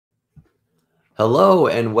Hello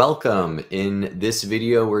and welcome. In this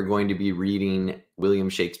video, we're going to be reading William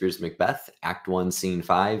Shakespeare's Macbeth, Act 1, Scene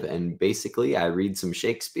 5. And basically, I read some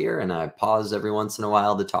Shakespeare and I pause every once in a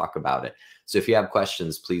while to talk about it. So if you have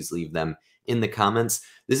questions, please leave them in the comments.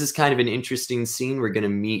 This is kind of an interesting scene. We're going to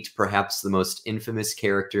meet perhaps the most infamous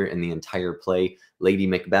character in the entire play, Lady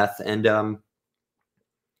Macbeth. And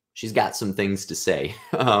she's got some things to say.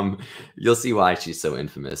 You'll see why she's so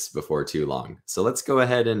infamous before too long. So let's go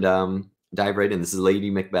ahead and dive right in. This is Lady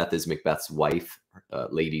Macbeth, is Macbeth's wife.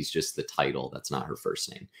 Lady's just the title. That's not her first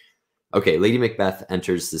name. Okay, Lady Macbeth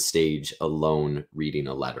enters the stage alone, reading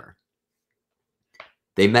a letter.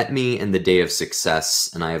 They met me in the day of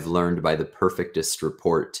success, and I have learned by the perfectest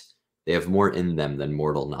report. They have more in them than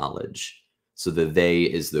mortal knowledge. So the they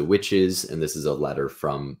is the witches, and this is a letter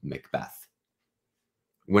from Macbeth.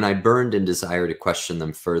 When I burned in desire to question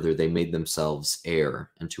them further, they made themselves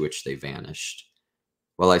air, into which they vanished.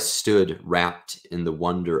 While I stood wrapped in the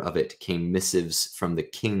wonder of it, came missives from the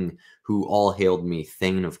king, who all hailed me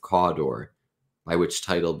Thane of Cawdor, by which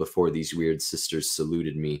title before these weird sisters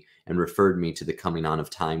saluted me, and referred me to the coming on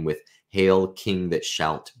of time with Hail, King that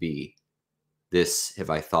shalt be. This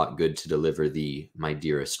have I thought good to deliver thee, my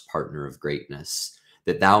dearest partner of greatness,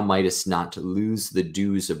 that thou mightest not lose the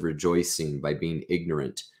dues of rejoicing by being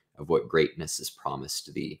ignorant of what greatness is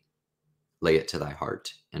promised thee. Lay it to thy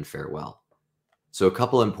heart, and farewell. So a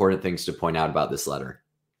couple important things to point out about this letter.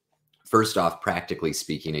 First off, practically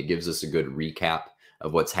speaking, it gives us a good recap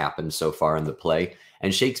of what's happened so far in the play.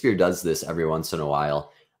 And Shakespeare does this every once in a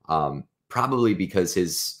while, probably because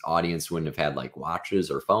his audience wouldn't have had like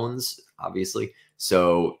watches or phones, obviously.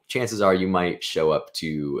 So chances are you might show up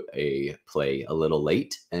to a play a little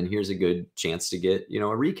late, and here's a good chance to get, a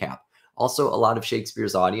recap. Also, a lot of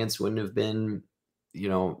Shakespeare's audience wouldn't have been,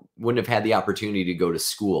 wouldn't have had the opportunity to go to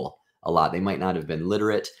school a lot. They might not have been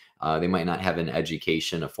literate. They might not have an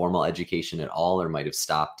education, a formal education at all, or might have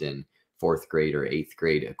stopped in 4th grade or 8th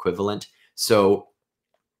grade equivalent. So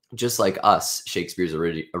just like us, Shakespeare's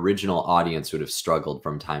original audience would have struggled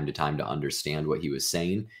from time to time to understand what he was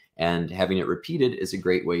saying, and having it repeated is a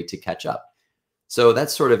great way to catch up. So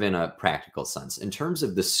that's sort of in a practical sense. In terms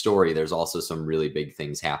of the story, there's also some really big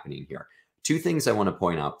things happening here. Two things I want to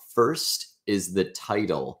point out. First is the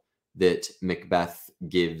title that Macbeth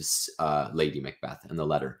gives Lady Macbeth in the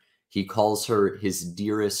letter. He calls her his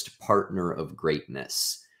dearest partner of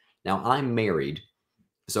greatness. Now, I'm married,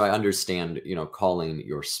 so I understand, calling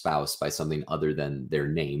your spouse by something other than their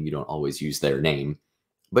name. You don't always use their name,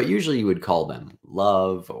 but usually you would call them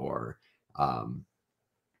love or, I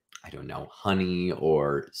don't know, honey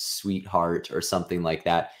or sweetheart or something like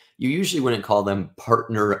that. You usually wouldn't call them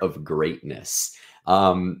partner of greatness.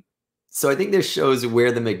 So I think this shows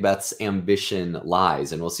where the Macbeth's ambition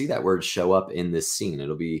lies, and we'll see that word show up in this scene.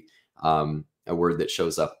 It'll be a word that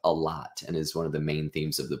shows up a lot and is one of the main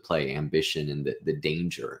themes of the play, ambition and the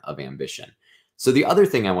danger of ambition. So the other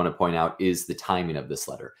thing I want to point out is the timing of this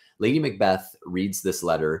letter. Lady Macbeth reads this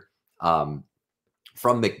letter from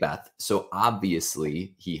Macbeth, so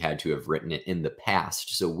obviously he had to have written it in the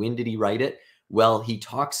past. So when did he write it? Well, he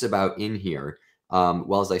talks about in here,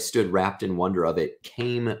 while as I stood wrapped in wonder of it,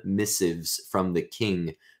 came missives from the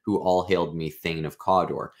king, who all hailed me Thane of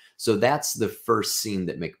Cawdor. So that's the first scene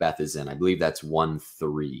that Macbeth is in. I believe that's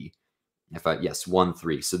 1-3. Yes,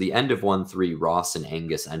 1-3. So the end of 1-3, Ross and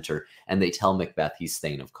Angus enter, and they tell Macbeth he's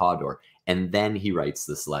Thane of Cawdor. And then he writes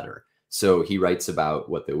this letter. So he writes about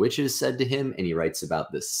what the witches said to him, and he writes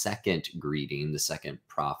about the second greeting, the second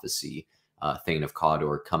prophecy, Thane of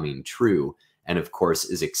Cawdor coming true. And of course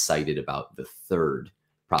is excited about the third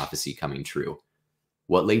prophecy coming true.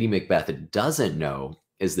 What Lady Macbeth doesn't know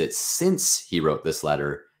is that since he wrote this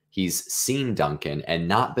letter, he's seen Duncan and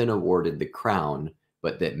not been awarded the crown,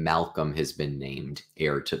 but that Malcolm has been named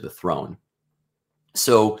heir to the throne.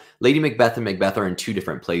 So Lady Macbeth and Macbeth are in two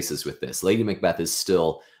different places with this. Lady Macbeth is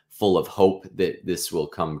still full of hope that this will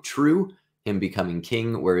come true, him becoming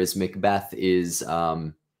king, whereas Macbeth is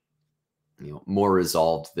more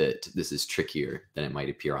resolved that this is trickier than it might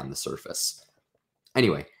appear on the surface.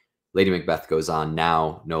 Anyway, Lady Macbeth goes on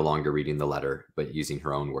now, no longer reading the letter, but using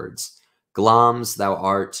her own words. Glamis thou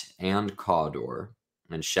art, and Cawdor,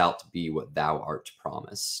 and shalt be what thou art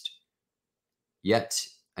promised. Yet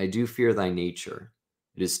I do fear thy nature.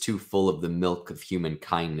 It is too full of the milk of human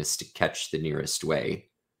kindness to catch the nearest way.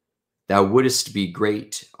 Thou wouldest be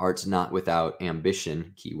great, art not without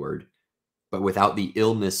ambition, keyword, but without the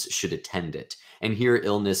illness should attend it. And here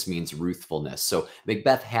illness means ruthfulness. So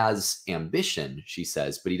Macbeth has ambition, she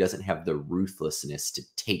says, but he doesn't have the ruthlessness to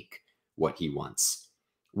take what he wants.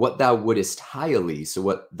 What thou wouldest highly, so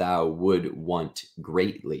what thou would want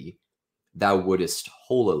greatly, thou wouldest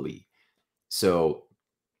holily. So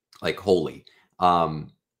like holy.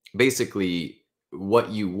 Basically, what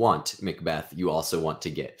you want, Macbeth, you also want to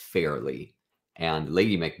get fairly. And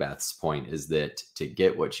Lady Macbeth's point is that to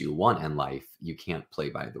get what you want in life, you can't play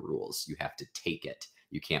by the rules. You have to take it.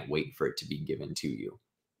 You can't wait for it to be given to you.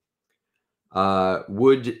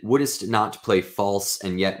 Wouldest not play false,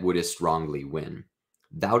 and yet wouldest wrongly win.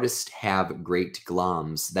 Thou dost have great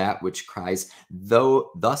gloms, that which cries,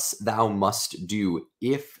 though thus thou must do,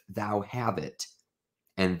 if thou have it,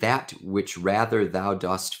 and that which rather thou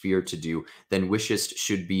dost fear to do than wishest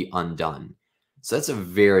should be undone. So that's a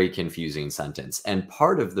very confusing sentence. And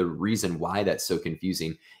part of the reason why that's so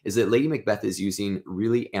confusing is that Lady Macbeth is using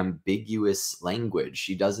really ambiguous language.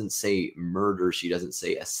 She doesn't say murder. She doesn't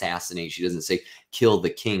say assassinate. She doesn't say kill the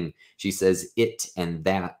king. She says it and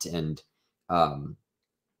that and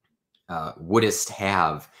wouldest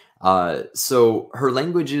have. So her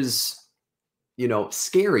language is,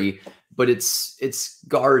 scary, but it's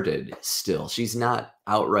guarded still. She's not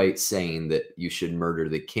outright saying that you should murder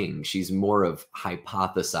the king. She's more of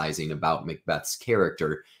hypothesizing about Macbeth's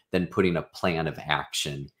character than putting a plan of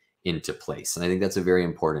action into place. And I think that's a very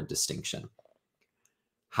important distinction.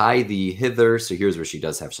 Hie thee hither. So here's where she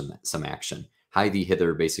does have some action. Hie thee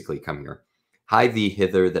hither, basically come here. Hie thee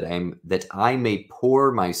hither that I may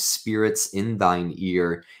pour my spirits in thine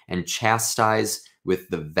ear and chastise with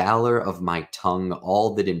the valor of my tongue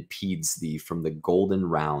all that impedes thee from the golden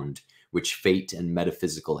round, which fate and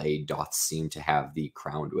metaphysical aid doth seem to have thee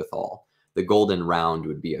crowned withal. The golden round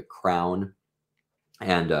would be a crown,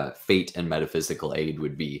 and fate and metaphysical aid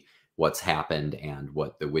would be what's happened and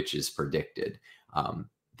what the witches predicted,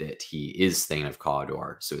 that he is Thane of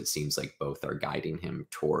Cawdor. So it seems like both are guiding him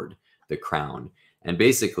toward the crown. And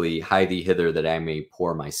basically, hie thee hither that I may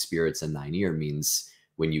pour my spirits in thine ear means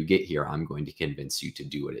when you get here, I'm going to convince you to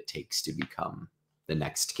do what it takes to become the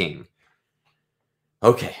next king.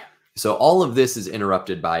 Okay, so all of this is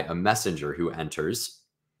interrupted by a messenger who enters,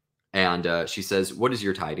 and she says, what is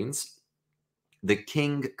your tidings? The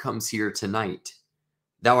king comes here tonight.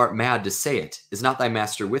 Thou art mad to say it. Is not thy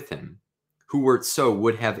master with him? Who wert so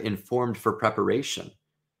would have informed for preparation.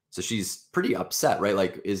 So she's pretty upset, right?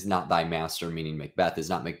 Like, is not thy master, meaning Macbeth, is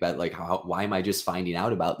not Macbeth, like, why am I just finding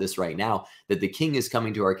out about this right now? That the king is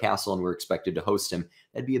coming to our castle and we're expected to host him.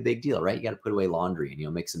 That'd be a big deal, right? You got to put away laundry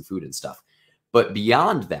and, make some food and stuff. But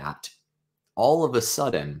beyond that, all of a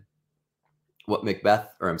sudden, what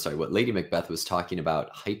Lady Macbeth was talking about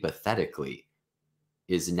hypothetically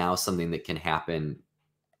is now something that can happen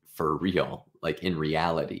for real, like in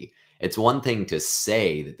reality. It's one thing to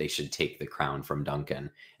say that they should take the crown from Duncan.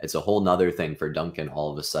 It's a whole nother thing for Duncan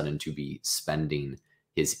all of a sudden to be spending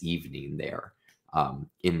his evening there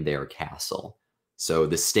in their castle. So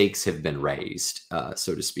the stakes have been raised,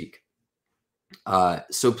 so to speak.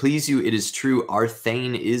 So please you, it is true, our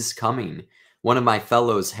Thane is coming. One of my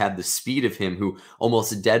fellows had the speed of him who,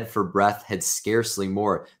 almost dead for breath, had scarcely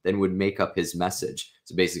more than would make up his message.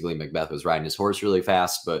 So basically Macbeth was riding his horse really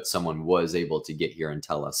fast, but someone was able to get here and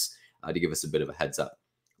tell us, to give us a bit of a heads up.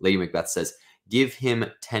 Lady Macbeth says, give him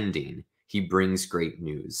tending. He brings great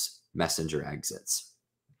news. Messenger exits.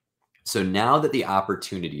 So now that the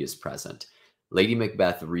opportunity is present, Lady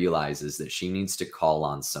Macbeth realizes that she needs to call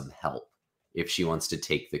on some help if she wants to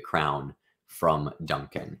take the crown from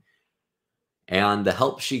Duncan. And the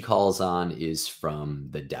help she calls on is from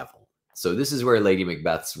the devil. So this is where Lady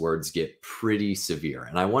Macbeth's words get pretty severe.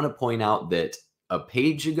 And I want to point out that a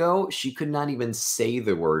page ago, she could not even say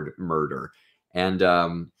the word murder. And,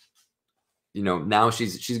 now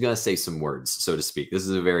she's going to say some words, so to speak. This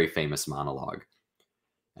is a very famous monologue.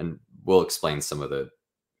 And we'll explain some of the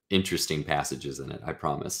interesting passages in it, I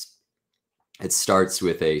promise. It starts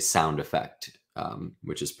with a sound effect,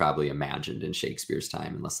 which is probably imagined in Shakespeare's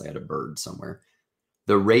time, unless they had a bird somewhere.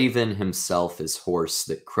 The raven himself is hoarse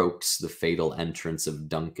that croaks the fatal entrance of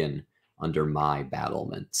Duncan under my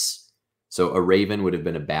battlements. So a raven would have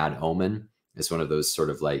been a bad omen. It's one of those sort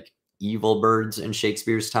of like evil birds in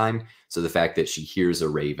Shakespeare's time. So the fact that she hears a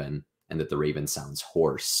raven and that the raven sounds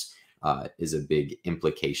hoarse is a big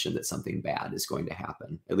implication that something bad is going to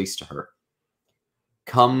happen, at least to her.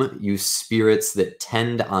 Come, you spirits that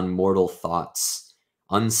tend on mortal thoughts,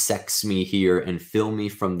 unsex me here and fill me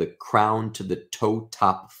from the crown to the toe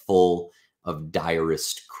top full of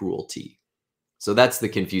direst cruelty. So that's the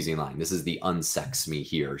confusing line. This is the unsex me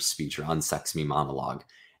here speech or unsex me monologue.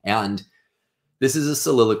 And this is a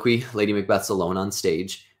soliloquy. Lady Macbeth's alone on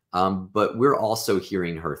stage, but we're also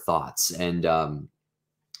hearing her thoughts. And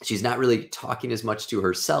she's not really talking as much to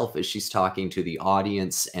herself as she's talking to the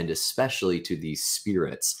audience and especially to these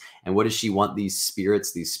spirits. And what does she want these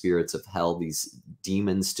spirits of hell, these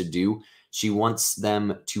demons to do? She wants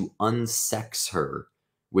them to unsex her,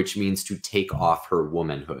 which means to take off her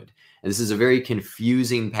womanhood. And this is a very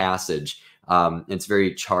confusing passage. It's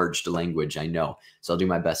very charged language, I know. So I'll do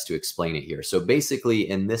my best to explain it here. So basically,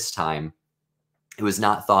 in this time, it was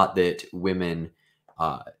not thought that women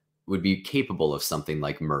would be capable of something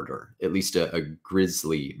like murder, at least a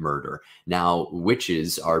grisly murder. Now,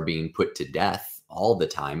 witches are being put to death all the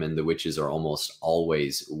time, and the witches are almost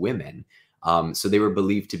always women. So they were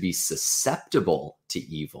believed to be susceptible to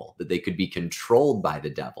evil, that they could be controlled by the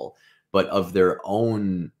devil, but of their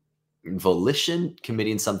own volition,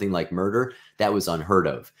 committing something like murder, that was unheard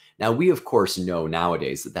of. Now, we of course know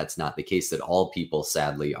nowadays that that's not the case, that all people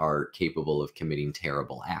sadly are capable of committing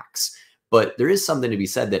terrible acts. But there is something to be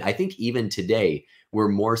said that I think even today, we're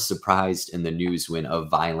more surprised in the news when a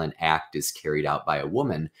violent act is carried out by a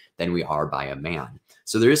woman than we are by a man.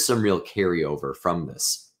 So there is some real carryover from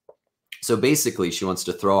this. So basically, she wants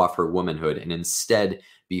to throw off her womanhood and instead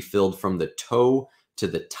be filled from the toe to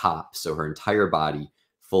the top. So her entire body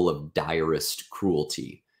full of direst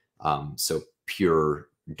cruelty. So pure,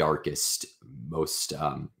 darkest, most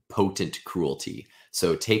potent cruelty.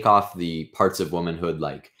 So take off the parts of womanhood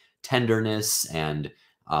like tenderness and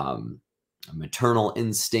maternal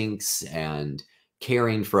instincts and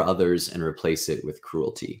caring for others and replace it with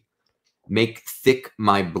cruelty. Make thick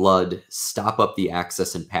my blood, stop up the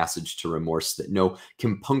access and passage to remorse, that no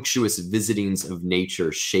compunctious visitings of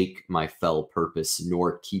nature shake my fell purpose,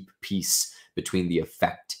 nor keep peace between the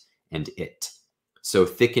effect and it. So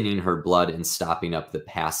thickening her blood and stopping up the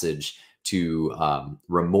passage to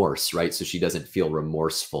remorse, right? So she doesn't feel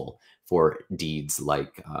remorseful for deeds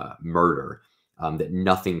like murder, that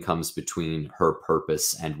nothing comes between her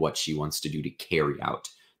purpose and what she wants to do to carry out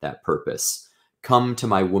that purpose. Come to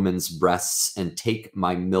my woman's breasts and take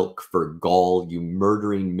my milk for gall, you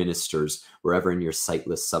murdering ministers, wherever in your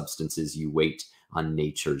sightless substances you wait on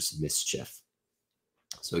nature's mischief.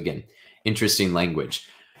 So again, interesting language.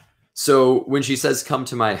 So when she says, come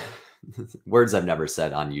to my, words I've never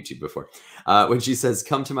said on YouTube before. When she says,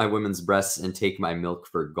 come to my women's breasts and take my milk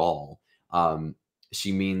for gall,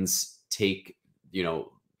 she means take, you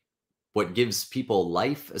know, what gives people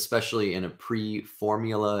life, especially in a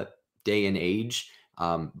pre-formula day and age,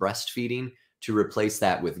 breastfeeding, to replace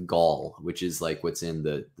that with gall, which is like what's in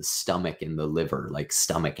the stomach and the liver, like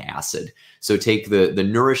stomach acid. So take the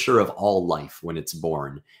nourisher of all life when it's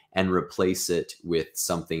born and replace it with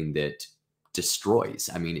something that destroys.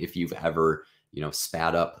 I mean, if you've ever, you know,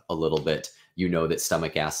 spat up a little bit, you know that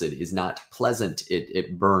stomach acid is not pleasant.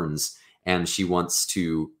 It burns, and she wants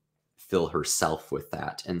to fill herself with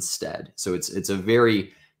that instead. So it's a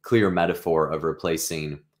very clear metaphor of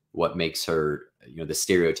replacing what makes her, you know, the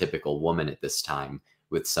stereotypical woman at this time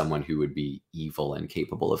with someone who would be evil and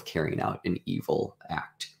capable of carrying out an evil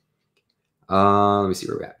act. Let me see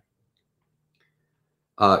where we're at.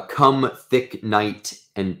 Come thick night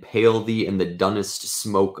and pale thee in the dunnest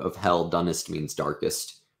smoke of hell. Dunnest means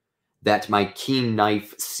darkest. That my keen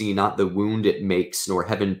knife see not the wound it makes, nor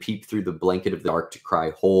heaven peep through the blanket of the dark to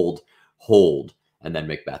cry, hold, hold. And then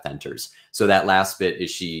Macbeth enters. So that last bit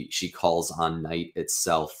is she calls on night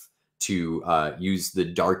itself to use the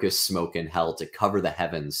darkest smoke in hell to cover the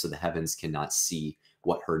heavens so the heavens cannot see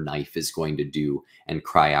what her knife is going to do and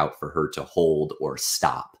cry out for her to hold or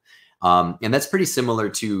stop. And that's pretty similar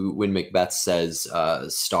to when Macbeth says,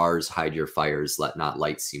 stars hide your fires, let not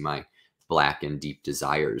light see my black and deep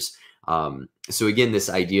desires. So again,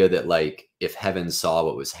 this idea that like if heaven saw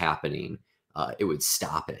what was happening, it would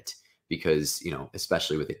stop it. Because, you know,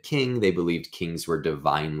 especially with a king, they believed kings were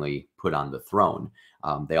divinely put on the throne.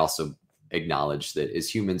 They also acknowledged that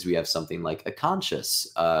as humans, we have something like a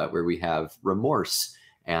conscience, where we have remorse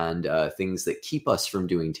and things that keep us from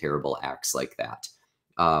doing terrible acts like that.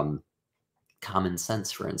 Common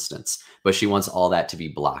sense, for instance. But she wants all that to be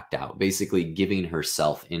blocked out, basically giving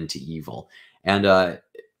herself into evil. And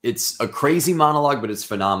it's a crazy monologue, but it's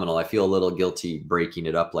phenomenal. I feel a little guilty breaking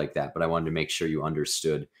it up like that, but I wanted to make sure you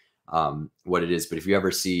understood what it is. But if you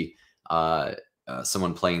ever see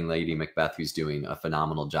someone playing Lady Macbeth who's doing a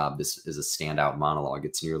phenomenal job, this is a standout monologue.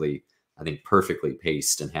 It's nearly, I think, perfectly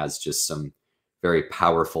paced and has just some very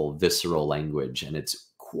powerful, visceral language. And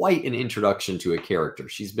it's quite an introduction to a character.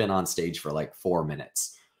 She's been on stage for like 4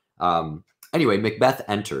 minutes. Anyway, Macbeth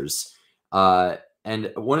enters.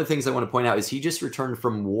 And one of the things I want to point out is he just returned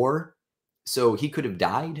from war. So he could have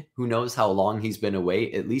died. Who knows how long he's been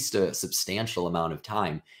away? At least a substantial amount of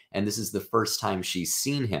time. And this is the first time she's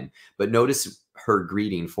seen him. But notice her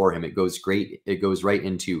greeting for him. It goes right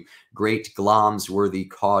into great Glamis worthy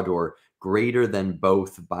Cawdor, greater than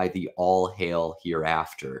both by the all hail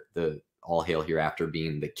hereafter. The all hail hereafter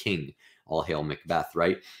being the king. All hail Macbeth,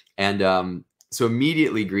 right? And so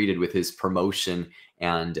immediately greeted with his promotion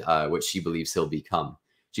and what she believes he'll become.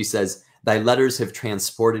 She says, "Thy letters have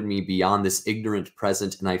transported me beyond this ignorant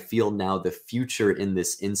present, and I feel now the future in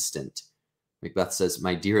this instant." Macbeth says,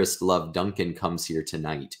 "My dearest love, Duncan comes here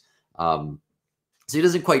tonight." So he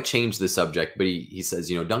doesn't quite change the subject, but he says,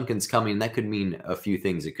 you know, Duncan's coming. That could mean a few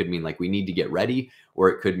things. It could mean like we need to get ready, or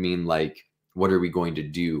it could mean like, what are we going to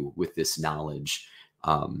do with this knowledge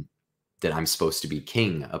that I'm supposed to be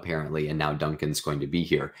king, apparently, and now Duncan's going to be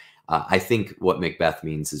here. I think what Macbeth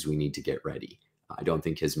means is we need to get ready. I don't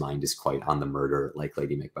think his mind is quite on the murder like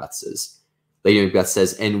Lady Macbeth's is. Lady Macbeth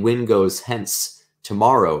says, "And when goes hence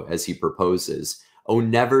tomorrow," as he proposes, "oh,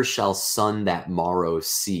 never shall sun that morrow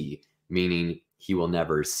see," meaning he will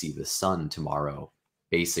never see the sun tomorrow.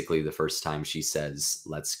 Basically, the first time she says,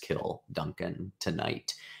 "Let's kill Duncan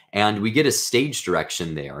tonight." And we get a stage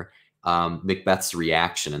direction there. Macbeth's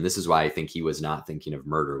reaction, and this is why I think he was not thinking of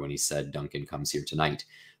murder when he said, "Duncan comes here tonight."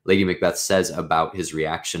 Lady Macbeth says about his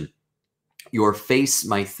reaction, "Your face,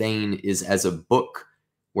 my thane, is as a book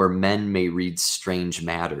where men may read strange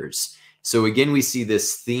matters." So again, we see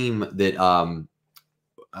this theme that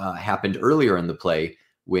happened earlier in the play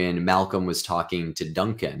when Malcolm was talking to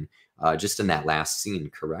Duncan, just in that last scene,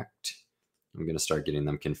 correct? I'm going to start getting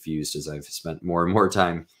them confused as I've spent more and more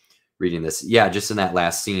time reading this. Yeah, just in that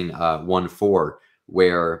last scene, 1-4,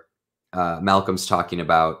 where Malcolm's talking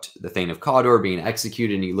about the Thane of Cawdor being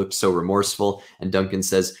executed, and he looked so remorseful. And Duncan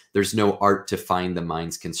says, "There's no art to find the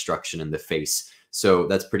mind's construction in the face." So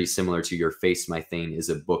that's pretty similar to "Your face, my Thane, is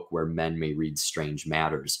a book where men may read strange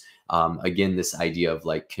matters." Again, this idea of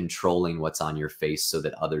like controlling what's on your face so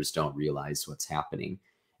that others don't realize what's happening.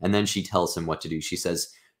 And then she tells him what to do. She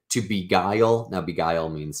says, "To beguile," now beguile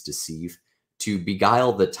means deceive, "to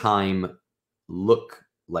beguile the time, look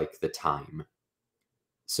like the time."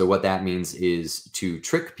 So what that means is to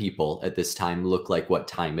trick people at this time, look like what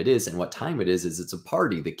time it is. And what time it is it's a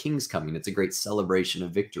party. The king's coming. It's a great celebration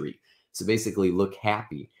of victory. So basically, look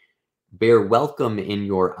happy. "Bear welcome in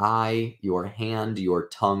your eye, your hand, your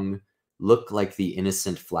tongue. Look like the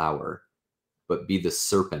innocent flower, but be the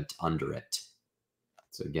serpent under it."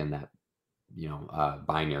 So again, that, you know,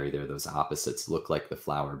 binary there, those opposites. Look like the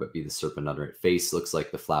flower, but be the serpent under it. Face looks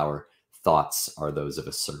like the flower. Thoughts are those of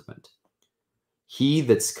a serpent. "He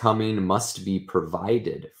that's coming must be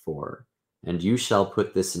provided for, and you shall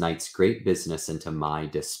put this night's great business into my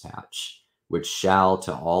dispatch, which shall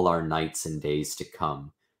to all our nights and days to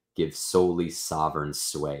come give solely sovereign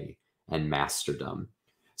sway and masterdom."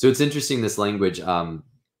 So it's interesting, this language,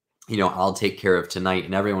 you know, "I'll take care of tonight,"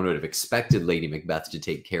 and everyone would have expected Lady Macbeth to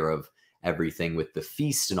take care of everything with the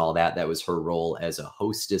feast and all that. That was her role as a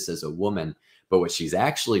hostess, as a woman. But what she's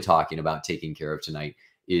actually talking about taking care of tonight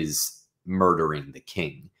is murdering the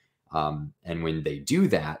king. And when they do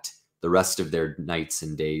that, the rest of their nights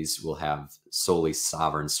and days will have solely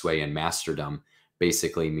sovereign sway and masterdom,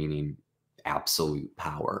 basically meaning absolute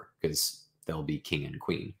power, because they'll be king and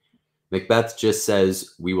queen. Macbeth just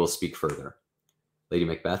says, "We will speak further." Lady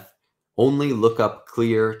Macbeth, "Only look up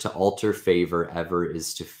clear, to alter favor ever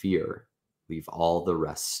is to fear. Leave all the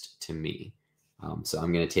rest to me." So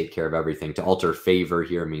I'm going to take care of everything. To alter favor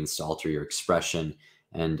here means to alter your expression.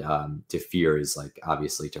 And to fear is like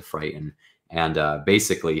obviously to frighten. And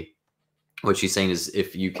basically what she's saying is,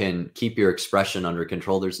 if you can keep your expression under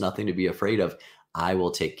control, there's nothing to be afraid of. I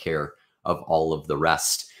will take care of all of the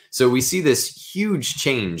rest. So we see this huge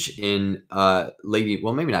change in well,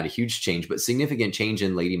 maybe not a huge change, but significant change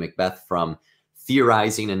in Lady Macbeth, from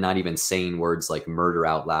theorizing and not even saying words like murder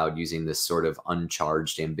out loud, using this sort of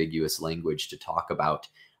uncharged, ambiguous language to talk about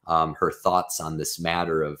her thoughts on this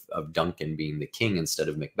matter of Duncan being the king instead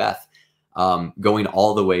of Macbeth, going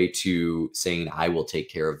all the way to saying, "I will take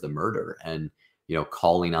care of the murder," and, you know,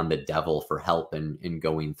 calling on the devil for help and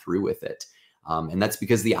going through with it. And that's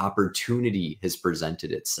because the opportunity has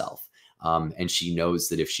presented itself. And she knows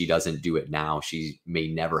that if she doesn't do it now, she may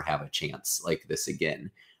never have a chance like this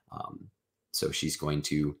again. So she's going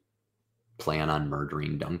to plan on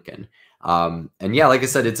murdering Duncan. And yeah, like I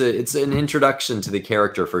said, it's an introduction to the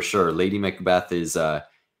character for sure. Lady Macbeth is a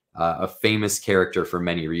famous character for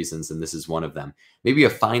many reasons, and this is one of them. Maybe a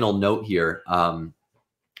final note here.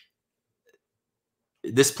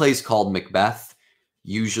 This play is called Macbeth.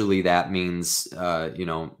 Usually that means,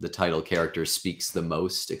 the title character speaks the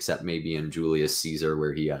most, except maybe in Julius Caesar,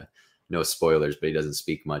 where he, no spoilers, but he doesn't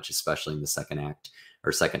speak much, especially in the second act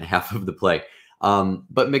or second half of the play.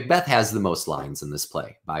 But Macbeth has the most lines in this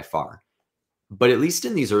play by far. But at least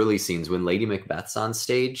in these early scenes, when Lady Macbeth's on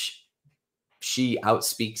stage, she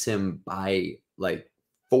outspeaks him by like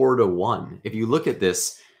 4-1. If you look at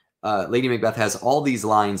this, Lady Macbeth has all these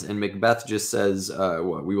lines, and Macbeth just says,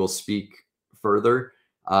 "We will speak further."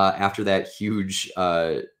 After that huge,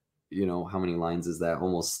 how many lines is that?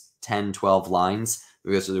 Almost 10, 12 lines.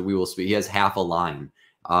 Because we will speak. He has half a line.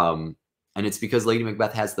 And it's because Lady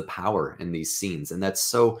Macbeth has the power in these scenes. And that's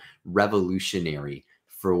so revolutionary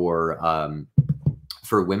for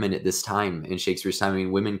women at this time in Shakespeare's time. I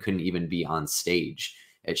mean, women couldn't even be on stage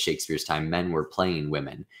at Shakespeare's time. Men were playing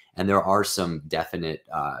women. And there are some definite,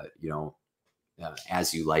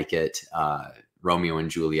 As You Like It, Romeo and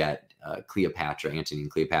Juliet, Cleopatra, Antony and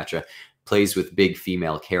Cleopatra, plays with big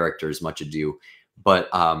female characters, Much Ado. But,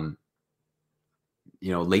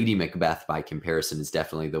 Lady Macbeth, by comparison, is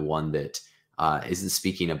definitely the one that isn't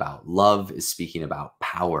speaking about love, is speaking about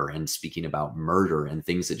power and speaking about murder and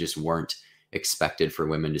things that just weren't expected for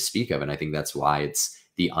women to speak of. And I think that's why it's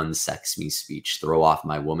the unsex me speech. Throw off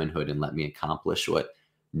my womanhood and let me accomplish what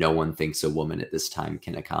no one thinks a woman at this time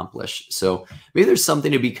can accomplish. So maybe there's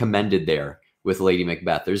something to be commended there with Lady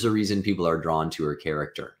Macbeth. There's a reason people are drawn to her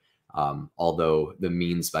character. Although the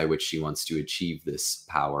means by which she wants to achieve this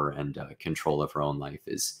power and control of her own life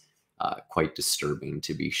is quite disturbing,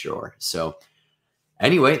 to be sure. So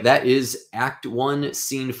anyway, that is Act 1,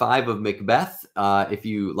 Scene 5 of Macbeth. If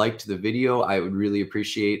you liked the video, I would really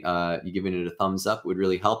appreciate you giving it a thumbs up. It would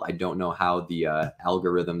really help. I don't know how the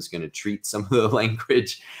algorithm's going to treat some of the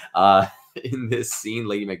language in this scene.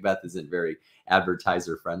 Lady Macbeth isn't very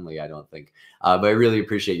advertiser friendly, I don't think. But I really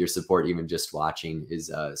appreciate your support. Even just watching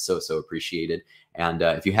is so appreciated. And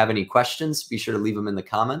if you have any questions, be sure to leave them in the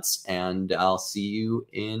comments. And I'll see you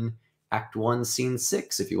in Act 1, Scene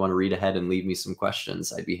 6. If you want to read ahead and leave me some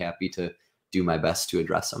questions, I'd be happy to do my best to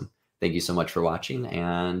address them. Thank you so much for watching,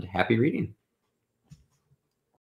 and happy reading.